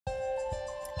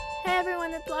Hey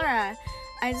everyone, it's Laura.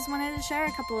 I just wanted to share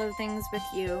a couple of things with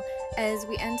you as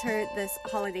we enter this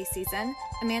holiday season.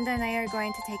 Amanda and I are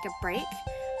going to take a break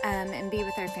and be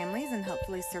with our families and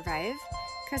hopefully survive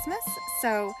Christmas.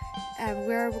 So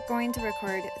we're going to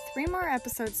record 3 more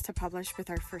episodes to publish with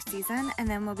our first season, and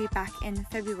then we'll be back in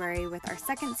February with our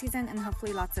second season and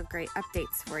hopefully lots of great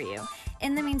updates for you.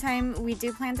 In the meantime, we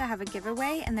do plan to have a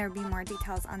giveaway, and there will be more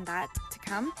details on that to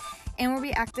come. And we'll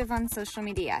be active on social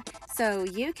media. So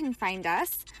you can find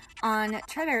us on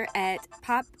Twitter at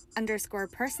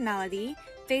pop_personality,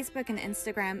 Facebook and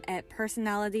Instagram at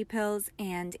personalitypills,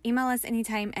 and email us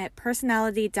anytime at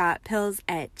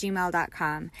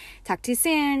personality.pills@gmail.com. Talk to you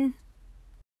soon.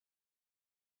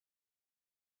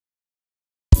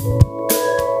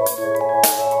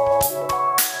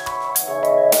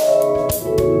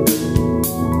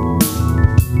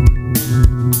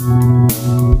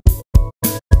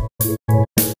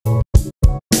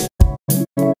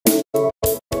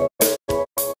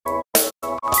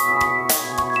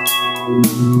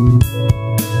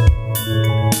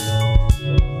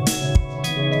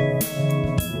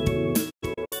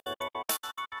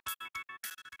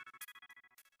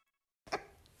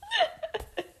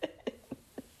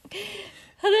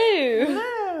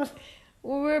 Hello.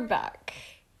 We're back.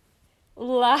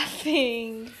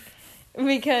 Laughing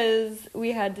because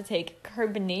we had to take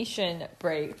carbonation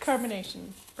breaks.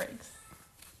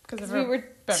 Because we were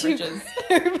beverages.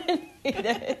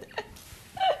 Carbonated.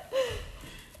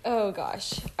 Oh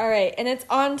gosh. All right, and it's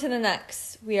on to the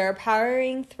next. We are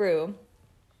powering through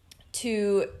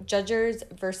to judgers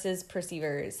versus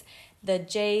perceivers, the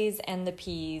J's and the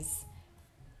P's.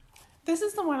 This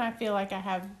is the one I feel like I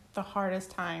have the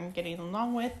hardest time getting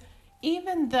along with,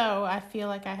 even though I feel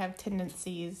like I have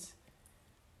tendencies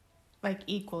like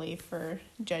equally for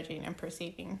judging and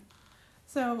perceiving.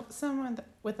 So someone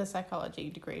with a psychology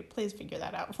degree, please figure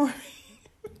that out for me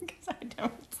because I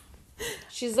don't.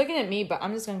 She's looking at me, but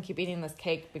I'm just going to keep eating this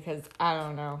cake because I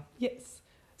don't know. Yes.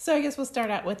 So I guess we'll start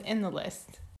out with in the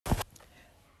list.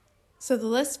 So the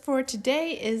list for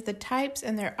today is the types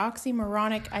and their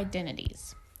oxymoronic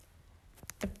identities.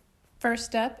 The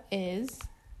first up is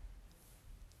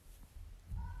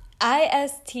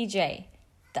ISTJ,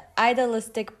 the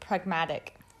idealistic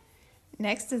pragmatic.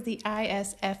 Next is the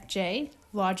ISFJ,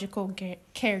 logical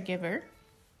caregiver.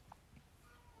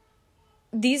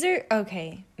 These are,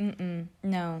 okay,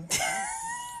 no.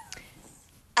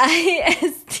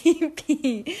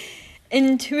 ISTP,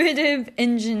 intuitive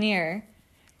engineer.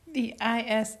 The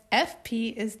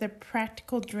ISFP is the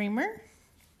practical dreamer.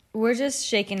 We're just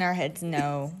shaking our heads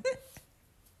no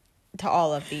to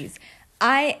all of these.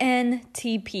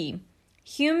 INTP,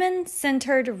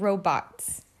 human-centered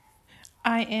robots.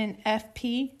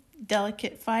 INFP,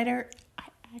 delicate fighter. I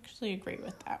actually agree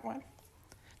with that one.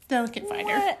 Delicate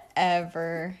fighter.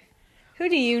 Whatever. Who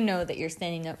do you know that you're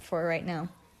standing up for right now?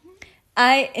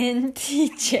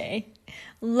 INTJ,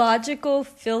 logical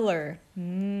filler.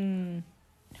 No,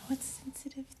 it's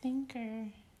sensitive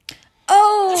thinker.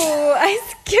 Oh, I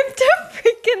skipped a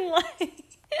freaking line.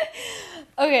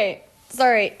 Okay,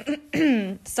 sorry.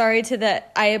 Sorry to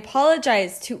that. I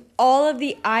apologize to all of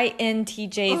the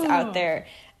INTJs out there.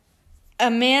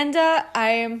 Amanda,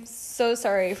 I am so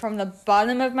sorry from the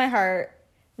bottom of my heart.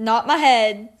 Not my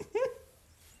head,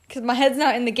 because my head's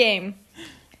not in the game.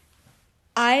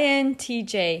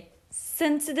 INTJ,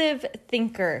 sensitive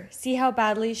thinker. See how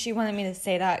badly she wanted me to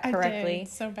say that correctly? I did,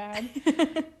 so bad.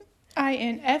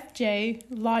 INFJ,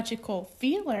 logical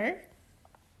feeler.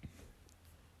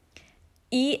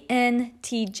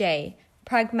 ENTJ,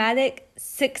 pragmatic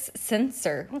sixth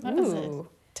sensor. Well, that was a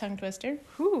tongue twister.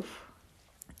 Whew.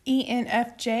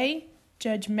 ENFJ,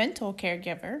 judgmental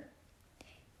caregiver.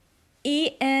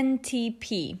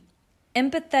 ENTP,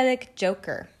 empathetic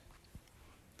joker.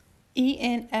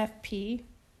 ENFP,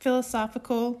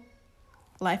 philosophical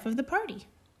life of the party.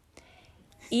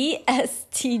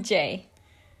 ESTJ.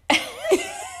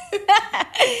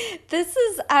 This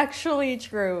is actually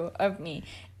true of me.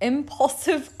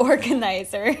 Impulsive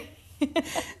organizer.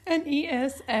 An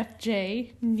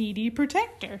ESFJ, needy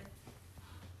protector.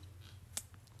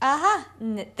 Aha,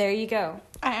 there you go.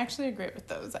 I actually agree with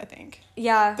those, I think.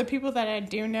 Yeah. The people that I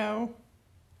do know,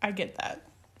 I get that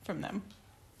from them.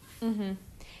 Mm-hmm.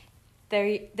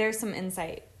 There's some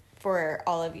insight for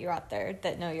all of you out there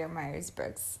that know your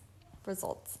Myers-Briggs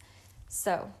results.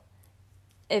 So,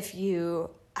 if you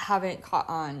haven't caught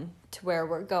on to where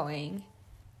we're going,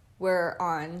 we're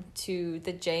on to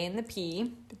the J and the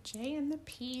P. The J and the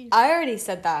P. I already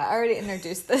said that. I already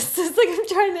introduced this. It's like I'm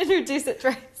trying to introduce it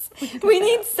twice. We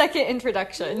need second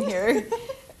introduction here.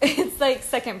 It's like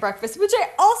second breakfast, which I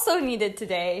also needed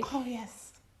today. Oh,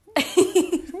 yes.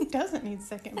 Who doesn't need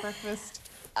second breakfast?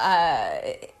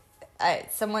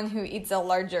 Someone who eats a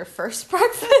larger first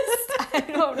breakfast. I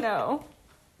don't know.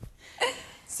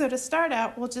 So to start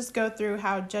out, we'll just go through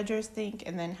how judgers think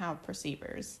and then how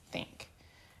perceivers think.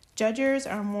 Judgers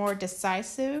are more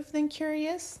decisive than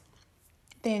curious.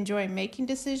 They enjoy making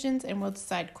decisions and will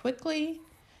decide quickly.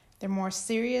 They're more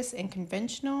serious and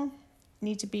conventional,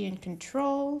 need to be in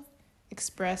control,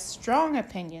 express strong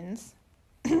opinions,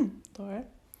 Laura,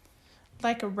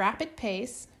 like a rapid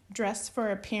pace, dress for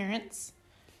appearance,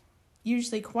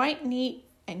 usually quite neat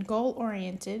and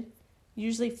goal-oriented,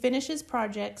 usually finishes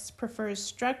projects, prefers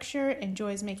structure,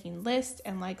 enjoys making lists,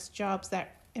 and likes jobs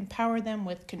that empower them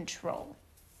with control.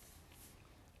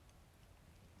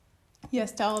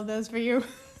 Yes to all of those for you.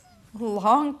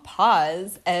 Long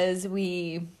pause as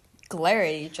we glare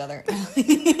at each other.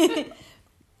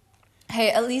 Hey,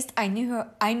 at least I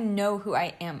know who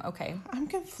I am, okay? I'm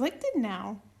conflicted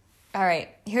now. All right,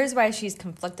 here's why she's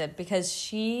conflicted. Because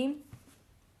she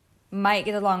might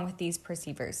get along with these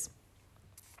perceivers.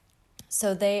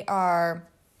 So they are...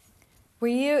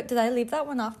 Did I leave that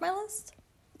one off my list?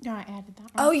 No, I added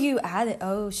that one. Oh, you added...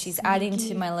 Oh, she's adding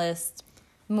to my list.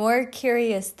 More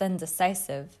curious than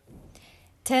decisive.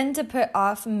 Tend to put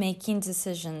off making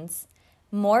decisions.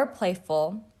 More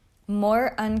playful.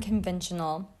 More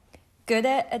unconventional. Good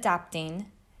at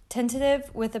adapting.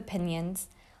 Tentative with opinions.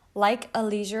 Like a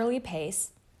leisurely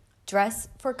pace. Dress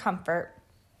for comfort.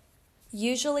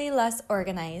 Usually less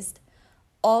organized.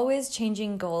 Always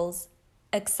changing goals.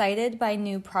 Excited by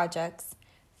new projects.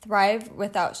 Thrive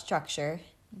without structure.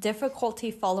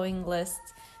 Difficulty following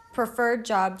lists. Prefer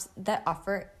jobs that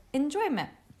offer enjoyment.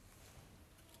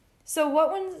 So what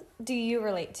ones do you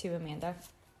relate to, Amanda?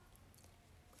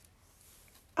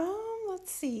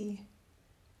 Let's see.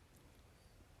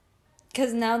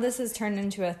 Because now this has turned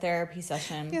into a therapy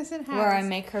session. Yes, it has. Where I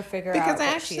make her figure out Because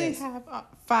I what she actually is. have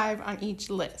 5 on each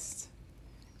list.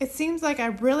 It seems like I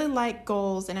really like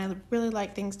goals and I really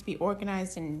like things to be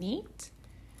organized and neat.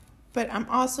 But I'm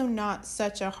also not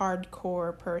such a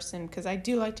hardcore person because I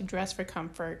do like to dress for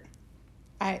comfort.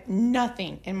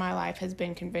 Nothing in my life has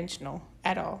been conventional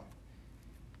at all.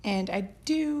 And I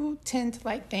do tend to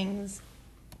like things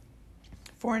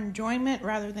for enjoyment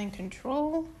rather than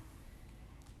control.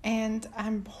 And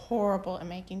I'm horrible at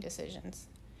making decisions.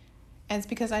 And it's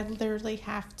because I literally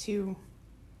have to...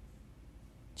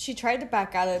 She tried to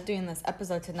back out of doing this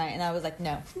episode tonight, and I was like,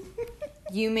 no.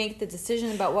 You make the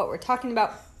decision about what we're talking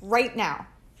about right now.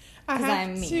 I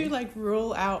have to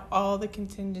rule out all the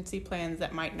contingency plans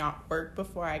that might not work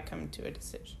before I come to a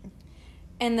decision.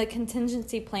 And the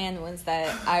contingency plan was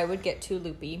that I would get too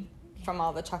loopy from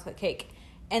all the chocolate cake.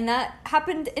 And that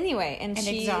happened anyway. And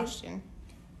exhaustion.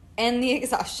 And the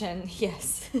exhaustion,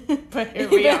 yes. But here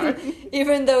we are.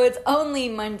 Even though it's only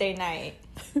Monday night.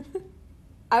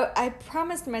 I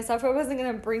promised myself I wasn't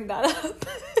going to bring that up.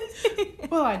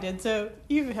 Well, I did, so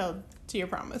you've held to your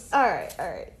promise. All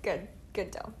right. Good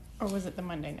deal. Or was it the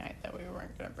Monday night that we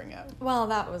weren't going to bring up? Well,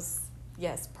 that was,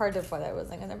 yes, part of what I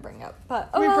wasn't going to bring up. But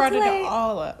we brought it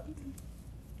all up.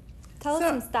 Tell us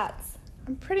some stats.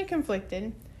 I'm pretty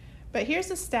conflicted, but here's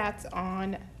the stats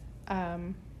on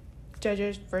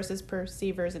judges versus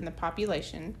perceivers in the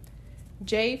population.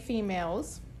 J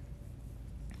females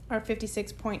are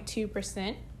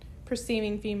 56.2%.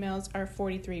 Perceiving females are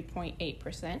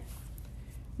 43.8%.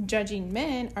 Judging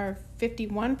men are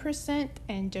 51%,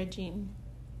 and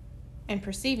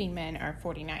perceiving men are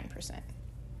 49%.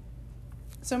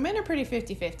 So men are pretty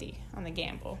 50-50 on the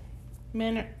gamble.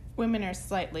 Women are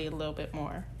slightly a little bit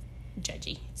more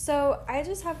judgy. So I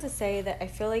just have to say that I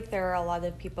feel like there are a lot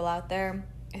of people out there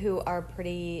who are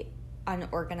pretty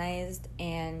unorganized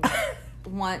and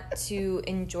want to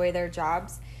enjoy their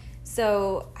jobs.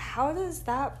 So how does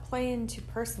that play into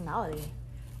personality?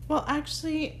 Well,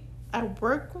 actually, I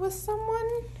work with someone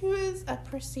who is a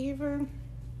perceiver.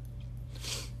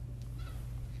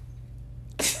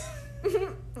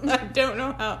 I don't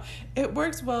know how. It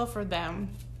works well for them.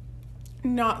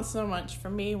 Not so much for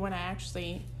me when I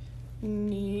actually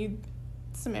need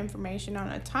some information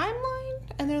on a timeline.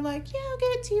 And they're like, yeah, I'll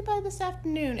get it to you by this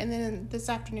afternoon. And then this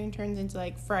afternoon turns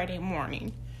into Friday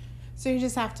morning. So you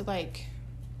just have to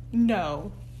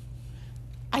know.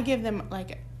 I give them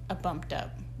a bumped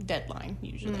up deadline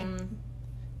usually.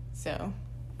 So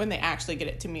when they actually get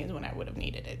it to me is when I would have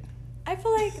needed it. I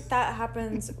feel like that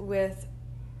happens with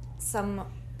some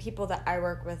people that I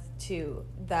work with too,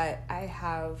 that I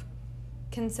have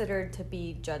considered to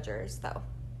be judgers though.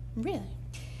 Really?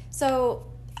 So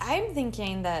I'm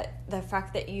thinking that the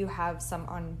fact that you have some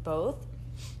on both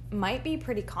might be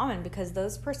pretty common because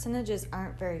those percentages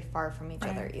aren't very far from each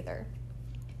other either.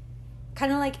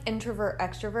 kind of like introvert,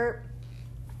 extrovert.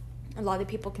 A lot of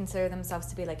people consider themselves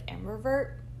to be like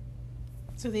ambivert.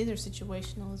 So these are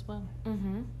situational as well.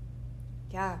 Mm-hmm.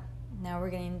 Yeah. Now we're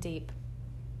getting deep.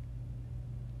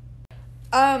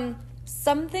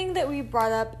 Something that we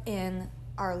brought up in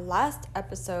our last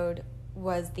episode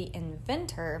was the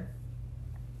inventor.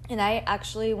 And I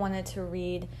actually wanted to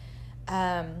read,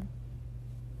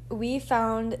 we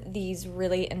found these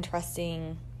really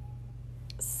interesting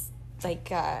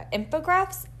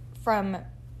infographics from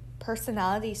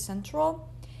Personality Central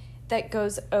that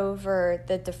goes over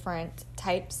the different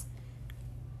types.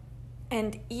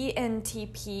 And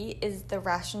ENTP is the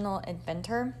rational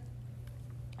inventor.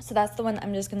 So that's the one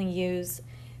I'm just going to use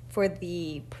for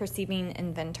the perceiving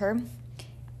inventor.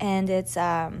 And it's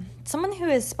someone who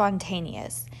is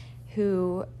spontaneous,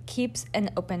 who keeps an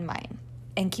open mind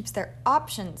and keeps their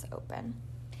options open.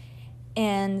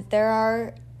 And there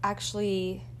are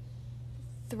actually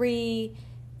 3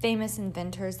 famous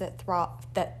inventors that thrive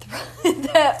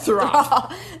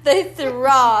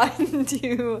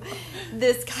into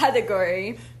this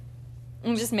category.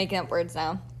 I'm just making up words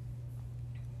now.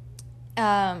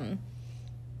 I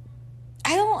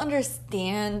don't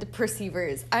understand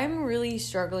perceivers. I'm really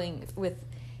struggling with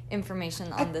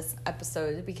information on this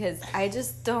episode because I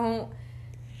just don't.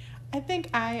 I think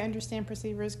I understand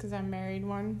perceivers because I married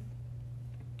one.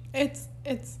 It's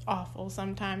awful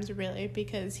sometimes, really,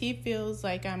 because he feels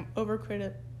like I'm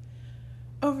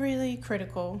overly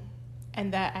critical,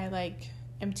 and that I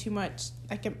am too much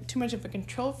of a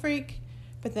control freak.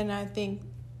 But then I think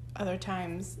other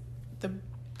times the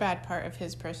bad part of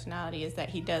his personality is that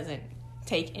he doesn't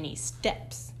take any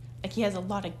steps. Like, he has a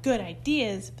lot of good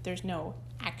ideas, but there's no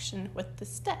action with the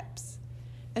steps.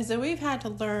 And so we've had to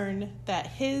learn that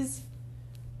his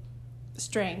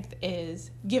strength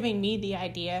is giving me the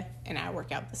idea and I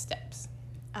work out the steps.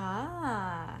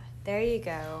 Ah, there you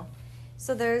go.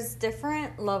 So there's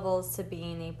different levels to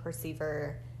being a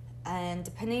perceiver, and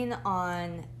depending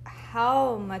on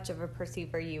how much of a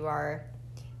perceiver you are,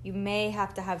 you may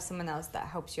have to have someone else that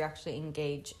helps you actually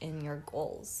engage in your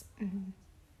goals. Mm-hmm.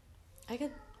 I can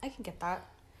get that.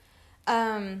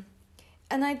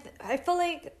 And I feel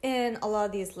like in a lot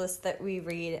of these lists that we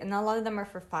read, and a lot of them are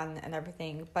for fun and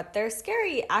everything, but they're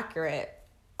scary accurate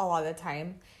a lot of the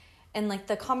time. And like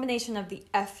the combination of the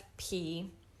FP,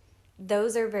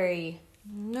 those are very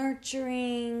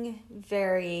nurturing,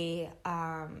 very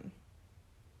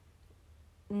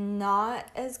not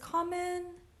as common.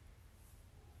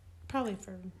 Probably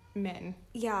for men.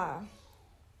 Yeah.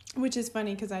 Which is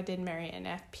funny because I did marry an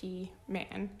FP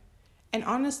man. And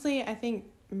honestly, I think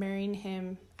marrying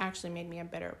him actually made me a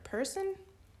better person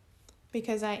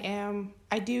because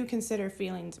I do consider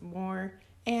feelings more,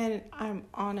 and I'm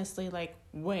honestly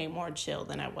way more chill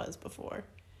than I was before.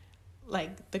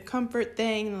 Like the comfort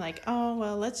thing, oh,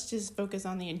 well, let's just focus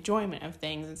on the enjoyment of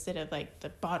things instead of the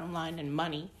bottom line and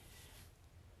money.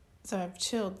 So I've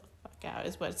chilled the fuck out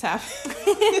is what's happened.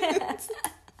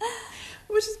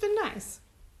 Which has been nice.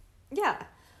 Yeah.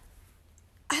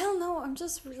 I don't know. I'm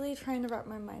just really trying to wrap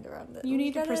my mind around it. You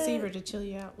need a perceiver to chill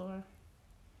you out, Laura.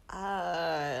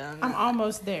 I'm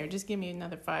almost there. Just give me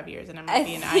another 5 years and I might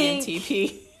be an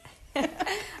INTP. I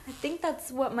think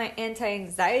that's what my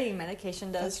anti-anxiety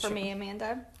medication does for me,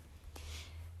 Amanda.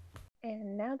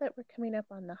 And now that we're coming up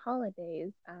on the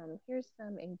holidays, here's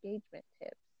some engagement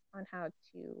tips on how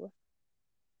to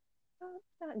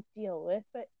not deal with,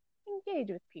 but engage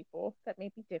with people that may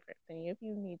be different than you if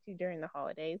you need to during the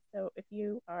holidays. So if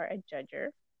you are a judger,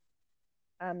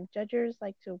 judgers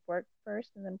like to work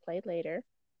first and then play later.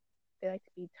 They like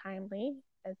to be timely,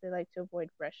 as they like to avoid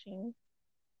rushing.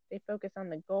 They focus on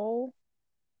the goal,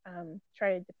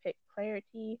 try to depict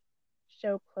clarity,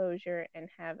 show closure, and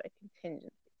have a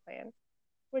contingency plan,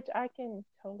 which I can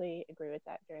totally agree with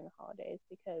that during the holidays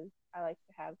because I like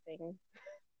to have things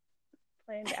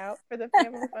planned out for the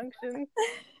family functions.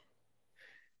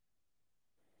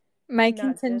 My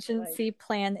contingency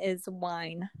plan is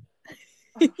wine.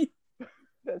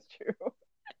 That's true.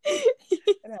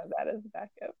 And have that as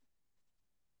backup.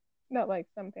 Not like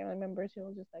some family members who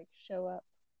will just show up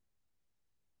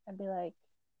and be like,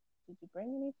 did you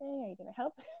bring anything? Are you going to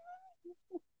help?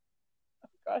 Oh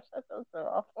gosh, that sounds so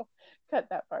awful. Cut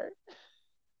that part.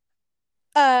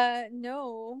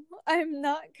 No, I'm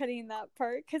not cutting that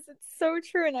part because it's so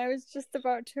true. And I was just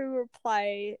about to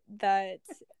reply that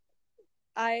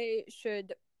I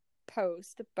should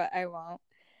post, but I won't.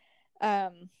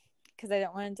 Because I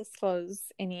don't want to disclose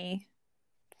any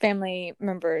family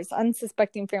members,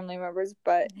 unsuspecting family members,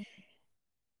 but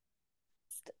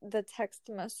the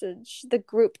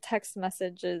group text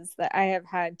messages that I have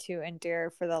had to endure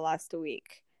for the last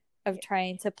week of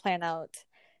trying to plan out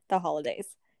the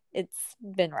holidays. It's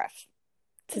been rough,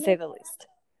 to say the least.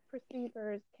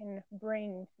 Perceivers can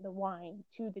bring the wine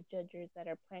to the judges that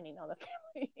are planning all the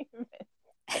family events.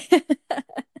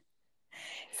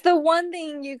 It's the one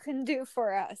thing you can do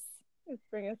for us. Just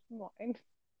bring us some wine.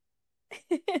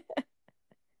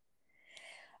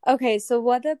 Okay, so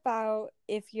what about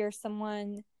if you're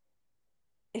someone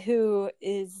who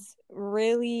is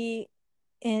really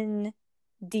in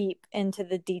deep into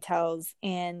the details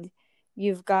and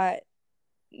you've got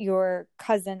your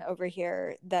cousin over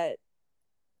here that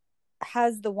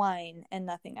has the wine and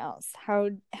nothing else? How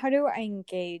do I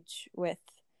engage with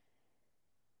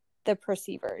the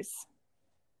perceivers?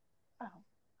 Oh,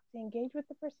 to engage with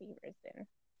the perceivers then.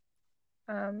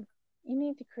 You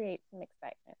need to create some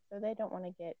excitement so they don't want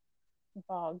to get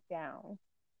bogged down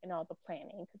in all the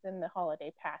planning, because then the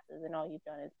holiday passes and all you've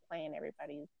done is plan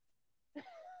everybody's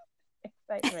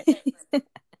excitement.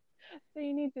 So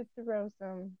you need to throw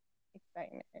some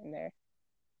excitement in there.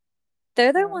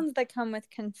 They're the ones that come with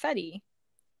confetti.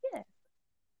 Yeah.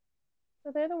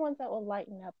 So they're the ones that will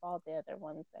lighten up all the other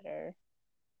ones that are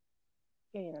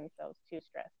getting themselves too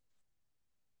stressed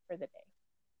for the day.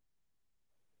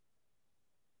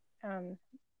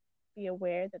 Be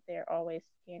aware that they're always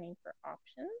scanning for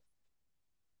options.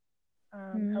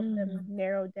 Help them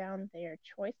narrow down their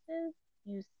choices,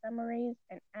 use summaries,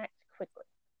 and act quickly.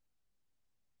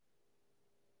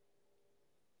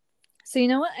 So you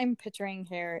know what I'm picturing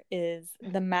here is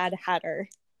the Mad Hatter.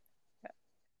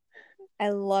 I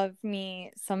love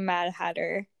me some Mad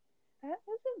Hatter. That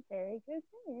is a very good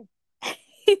name.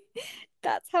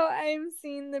 That's how I'm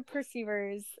seeing the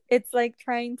perceivers. It's like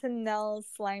trying to nail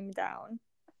slime down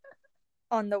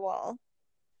on the wall.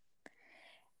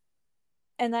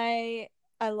 And I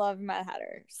love Mad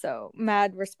Hatter. So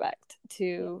mad respect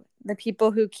to the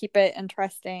people who keep it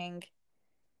interesting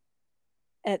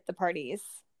at the parties.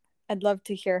 I'd love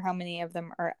to hear how many of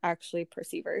them are actually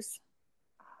perceivers.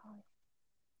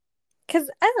 Because,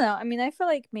 I don't know, I mean, I feel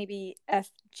like maybe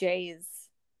FJs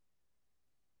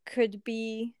could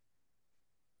be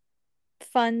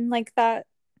fun like that.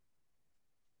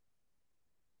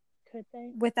 Could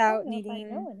they? Without I needing... I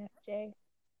know an FJ.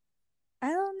 I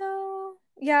don't know.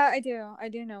 Yeah, I do. I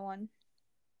do know one.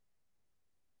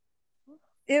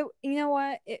 You know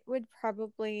what? It would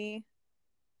probably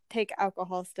take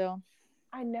alcohol still.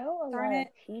 I know a lot of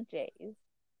TJs.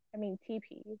 I mean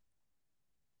TPs.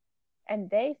 And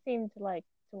they seem to like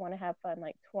to want to have fun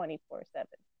like 24/7.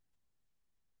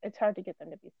 It's hard to get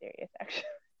them to be serious, actually.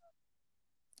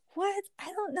 What?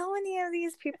 I don't know any of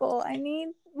these people. I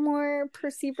need more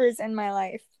perceivers in my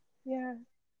life. Yeah.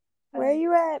 Where are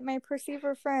you at, my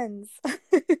perceiver friends? I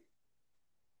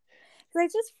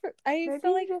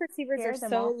feel like perceivers are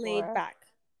so laid back.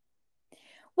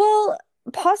 Well,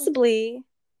 possibly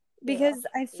because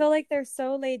I feel like they're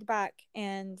so laid back,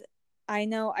 and I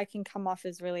know I can come off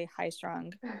as really high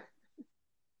strung.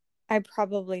 I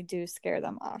probably do scare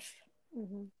them off.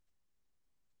 Mm-hmm.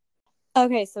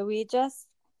 Okay, so we just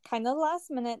kind of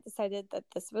last minute decided that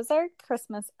this was our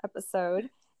Christmas episode,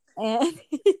 and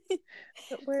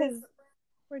but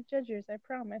we're judges, I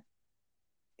promise.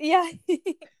 Yeah.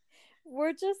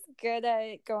 We're just good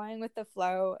at going with the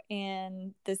flow,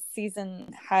 and this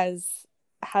season has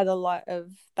had a lot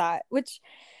of that, which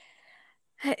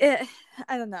I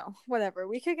don't know, whatever.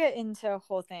 We could get into a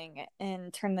whole thing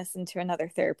and turn this into another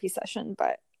therapy session,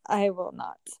 but I will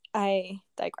not. I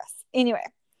digress. Anyway,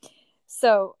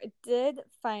 so I did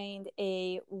find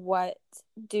a what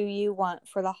do you want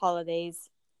for the holidays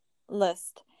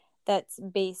list that's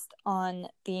based on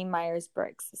the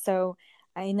Myers-Briggs. So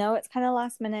I know it's kind of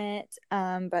last minute,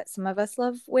 but some of us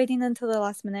love waiting until the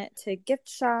last minute to gift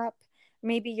shop.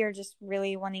 Maybe you're just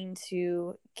really wanting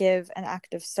to give an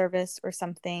act of service or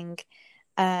something.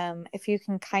 If you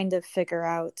can kind of figure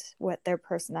out what their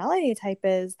personality type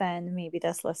is, then maybe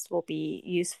this list will be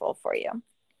useful for you.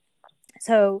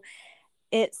 So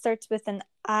it starts with an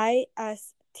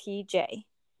ISTJ,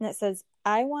 and it says,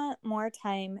 I want more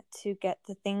time to get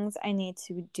the things I need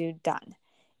to do done.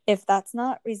 If that's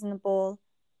not reasonable,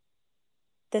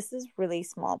 this is really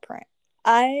small print.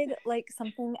 I'd like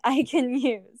something I can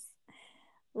use,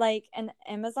 like an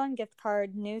Amazon gift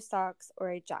card, new socks,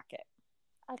 or a jacket.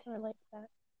 I can relate to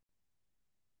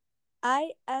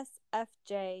that.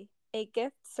 ISFJ, a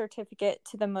gift certificate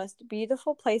to the most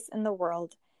beautiful place in the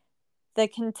world.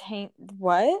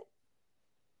 What?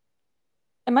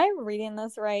 Am I reading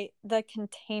this right? The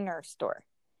Container Store.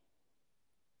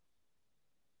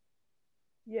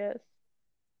 Yes.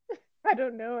 I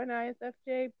don't know an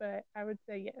ISFJ, but I would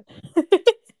say yes.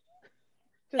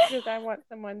 Just because I want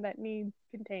someone that needs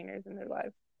containers in their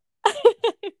life.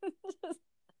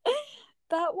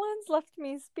 That one's left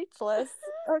me speechless.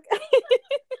 Okay.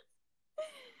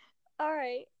 All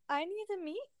right. I need to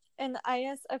meet an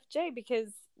ISFJ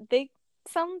because they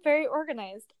sound very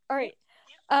organized. All right.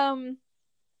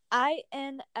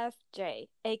 INFJ,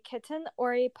 a kitten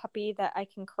or a puppy that I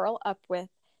can curl up with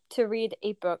to read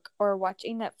a book or watch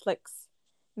a Netflix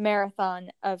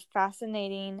marathon of a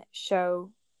fascinating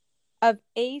show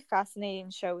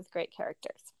with great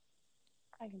characters.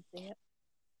 I can see it.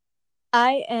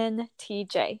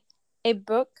 INTJ, a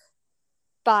book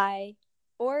by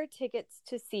or tickets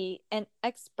to see an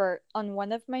expert on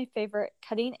one of my favorite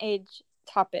cutting-edge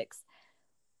topics.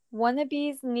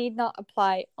 Wannabes need not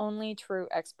apply, only true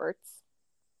experts.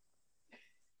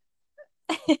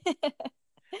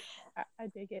 I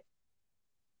dig it.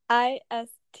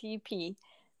 ISTP,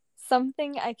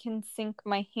 something I can sink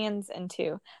my hands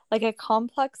into, like a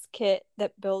complex kit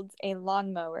that builds a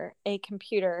lawnmower, a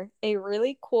computer, a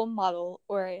really cool model,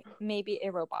 or maybe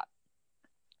a robot.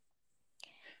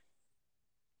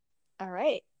 All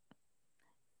right.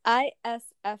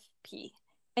 ISFP,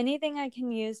 anything I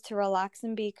can use to relax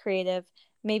and be creative,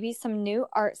 maybe some new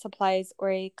art supplies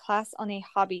or a class on a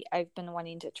hobby I've been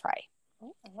wanting to try.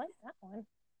 Oh, I like that one.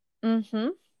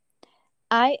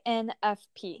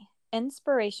 INFP,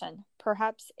 inspiration,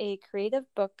 perhaps a creative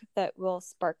book that will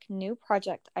spark new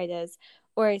project ideas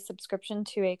or a subscription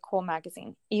to a cool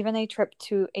magazine, even a trip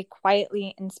to a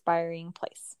quietly inspiring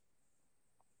place.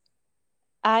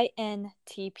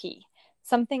 INTP,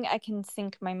 something I can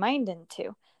sink my mind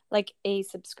into, like a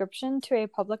subscription to a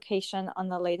publication on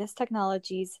the latest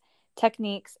technologies,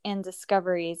 techniques, and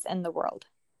discoveries in the world.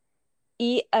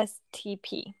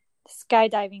 ESTP,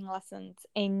 skydiving lessons,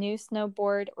 a new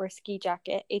snowboard or ski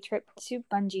jacket, a trip to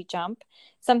bungee jump,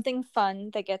 something fun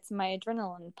that gets my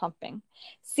adrenaline pumping.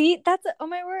 See, oh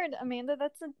my word, Amanda,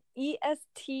 that's an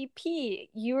ESTP.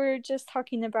 You were just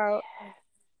talking about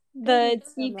the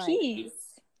TPs.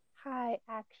 High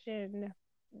action,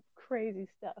 crazy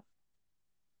stuff.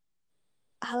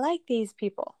 I like these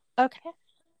people. Okay.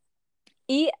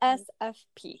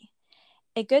 ESFP,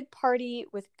 a good party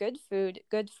with good food,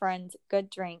 good friends, good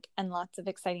drink, and lots of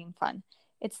exciting fun.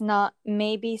 If not,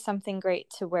 maybe something great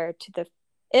to wear to the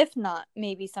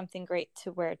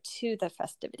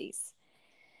festivities.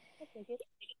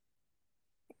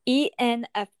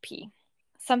 ENFP,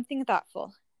 something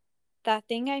thoughtful. That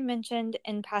thing I mentioned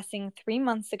in passing 3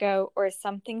 months ago, or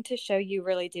something to show you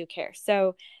really do care.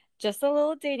 So just a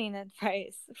little dating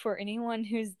advice for anyone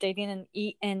who's dating an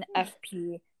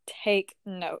ENFP. Take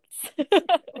notes.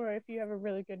 Or if you have a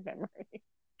really good memory.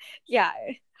 Yeah,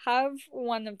 have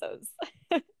one of those.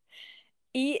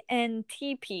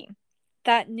 ENTP,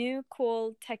 that new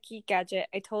cool techie gadget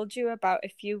I told you about a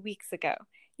few weeks ago.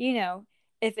 You know,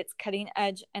 if it's cutting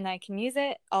edge and I can use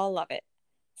it, I'll love it.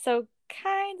 So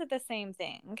kind of the same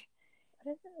thing.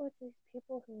 What is it with these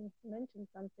people who mention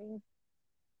something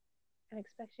and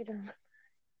expect you to remember?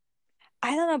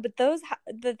 I don't know, but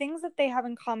the things that they have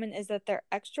in common is that they're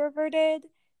extroverted,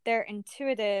 they're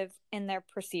intuitive, and they're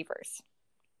perceivers.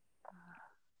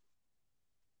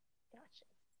 Gotcha.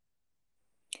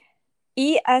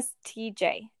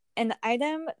 ESTJ, an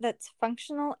item that's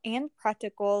functional and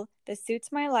practical that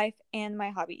suits my life and my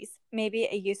hobbies. Maybe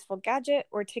a useful gadget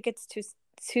or tickets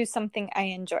to something I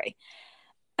enjoy.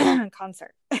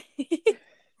 Concert.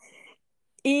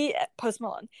 Post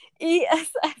Malone.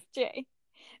 ESFJ,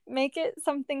 make it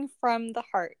something from the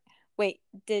heart. Wait,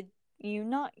 did you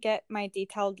not get my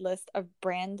detailed list of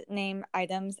brand name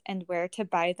items and where to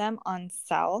buy them on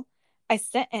sale? I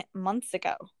sent it months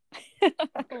ago.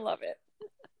 I love it.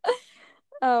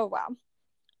 Oh, wow.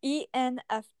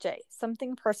 ENFJ,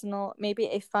 something personal, maybe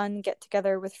a fun get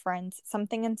together with friends,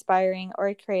 something inspiring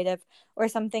or creative, or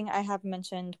something I have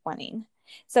mentioned wanting.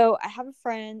 So I have a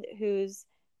friend who's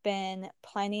been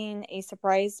planning a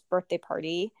surprise birthday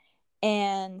party,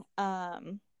 and I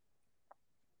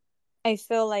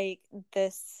feel like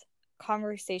this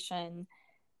conversation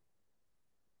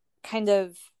kind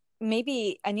of,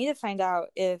 maybe I need to find out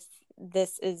if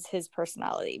this is his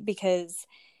personality, because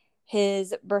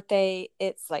his birthday,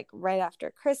 it's like right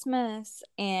after Christmas,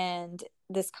 and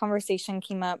this conversation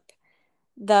came up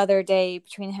the other day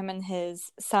between him and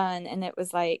his son, and it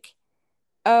was like,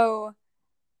 oh,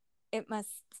 it must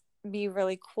be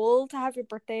really cool to have your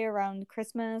birthday around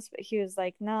Christmas, but he was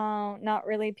like, no, not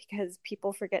really, because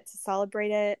people forget to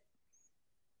celebrate it.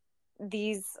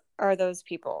 These are those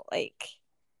people. Like,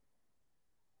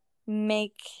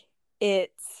 make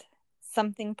it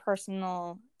something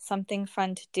personal, something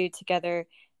fun to do together.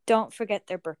 Don't forget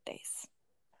their birthdays.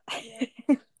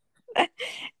 Yeah.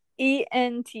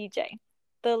 ENTJ,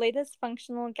 The latest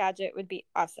functional gadget would be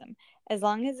awesome, as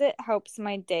long as it helps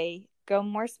my day go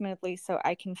more smoothly so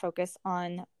I can focus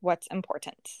on what's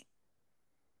important.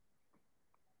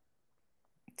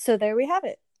 So there we have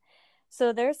it.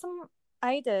 So there's some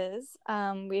ideas.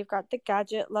 We've got the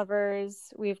gadget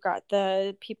lovers. We've got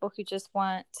the people who just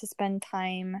want to spend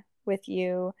time with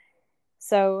you.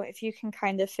 So if you can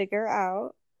kind of figure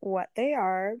out what they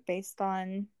are based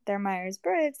on their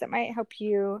Myers-Briggs, that might help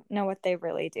you know what they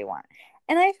really do want.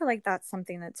 And I feel like that's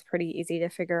something that's pretty easy to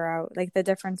figure out, like the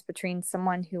difference between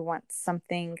someone who wants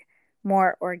something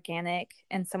more organic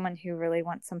and someone who really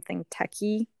wants something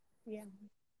techy. Yeah.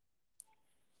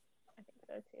 I think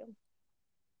so too.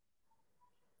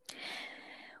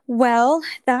 Well,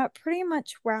 that pretty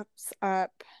much wraps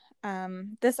up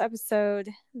this episode.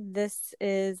 This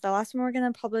is the last one we're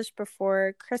going to publish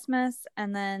before Christmas,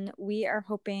 and then we are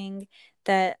hoping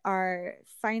that our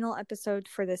final episode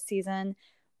for this season,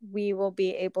 we will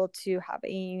be able to have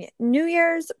a New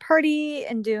Year's party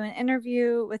and do an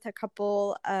interview with a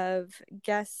couple of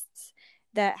guests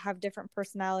that have different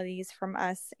personalities from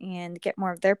us and get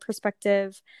more of their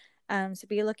perspective. So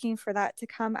be looking for that to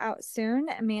come out soon.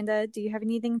 Amanda, do you have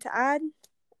anything to add?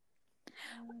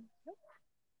 Nope.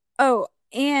 Oh,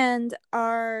 and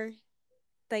our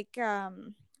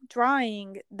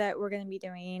drawing that we're going to be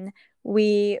doing,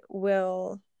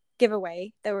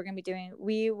 giveaway that we're going to be doing,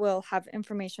 we will have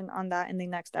information on that in the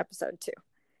next episode too,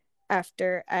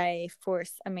 after I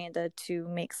force Amanda to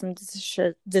make some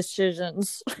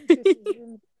decisions.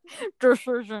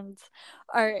 Decisions.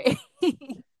 All right.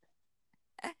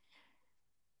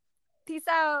 Peace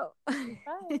out.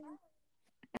 Bye.